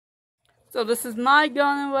So this is my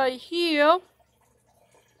gun right here.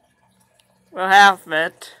 Well, half of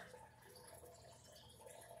it.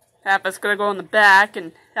 Half is gonna go in the back,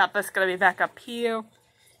 and half is gonna be back up here.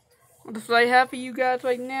 That's what I have for you guys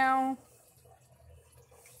right now.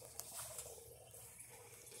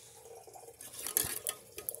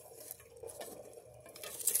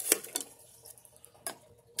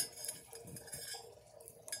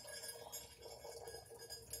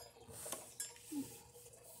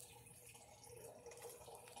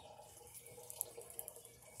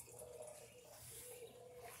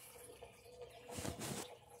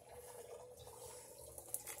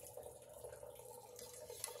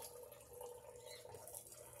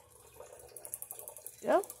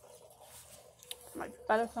 Yep. My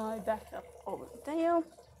butterfly back up over there.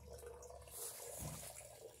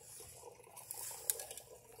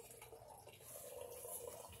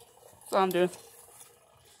 So I'm doing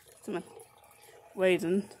some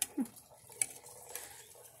waiting.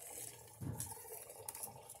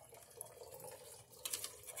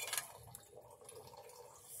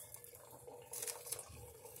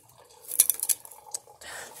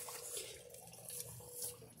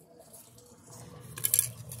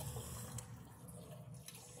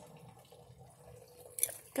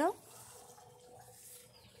 Go.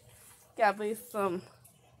 Got me some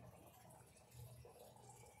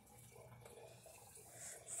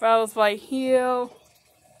flowers right here.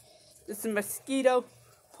 This is a mosquito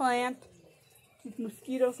plant. Keep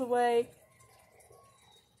mosquitoes away.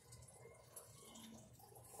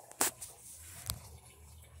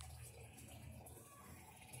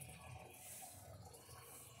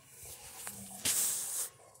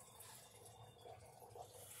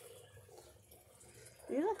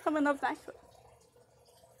 These are coming up nicely.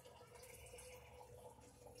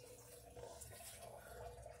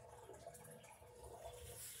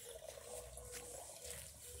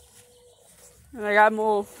 And I got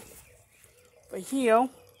more over here.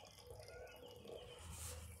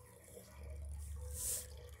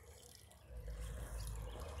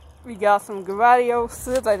 We got some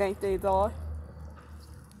gladiolus, I think these are.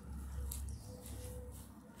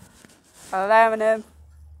 A lavender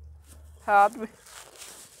hard.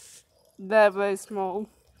 They're very small.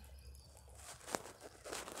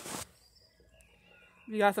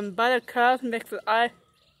 We got some buttercups mixed with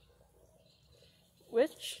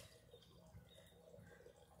which?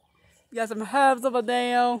 We got some herbs over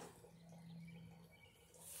there.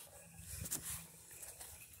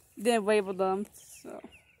 Didn't label them, so.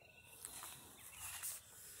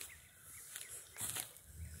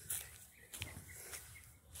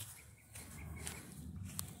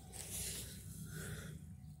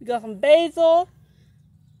 We got some basil,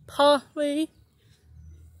 parsley,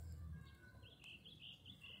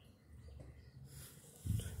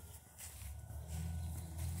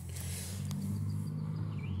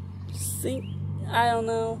 I don't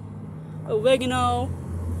know, oregano,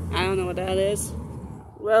 I don't know what that is,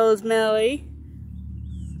 rosemary,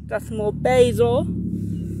 got some more basil,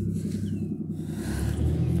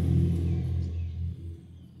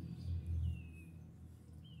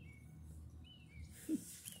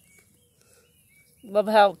 love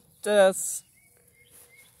how this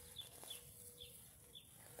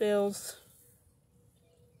feels.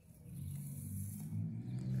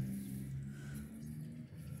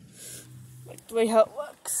 Like the way how it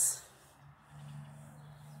looks.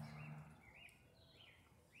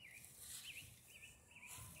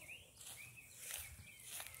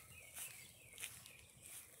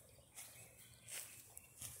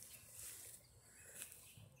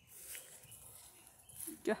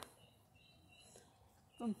 Yeah.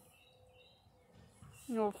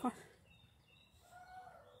 No.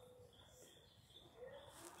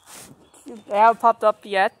 They haven't popped up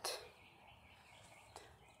yet.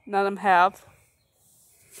 None of them have.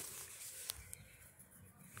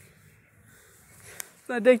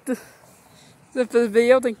 So I think this is it for the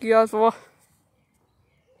video. Thank you guys for watching.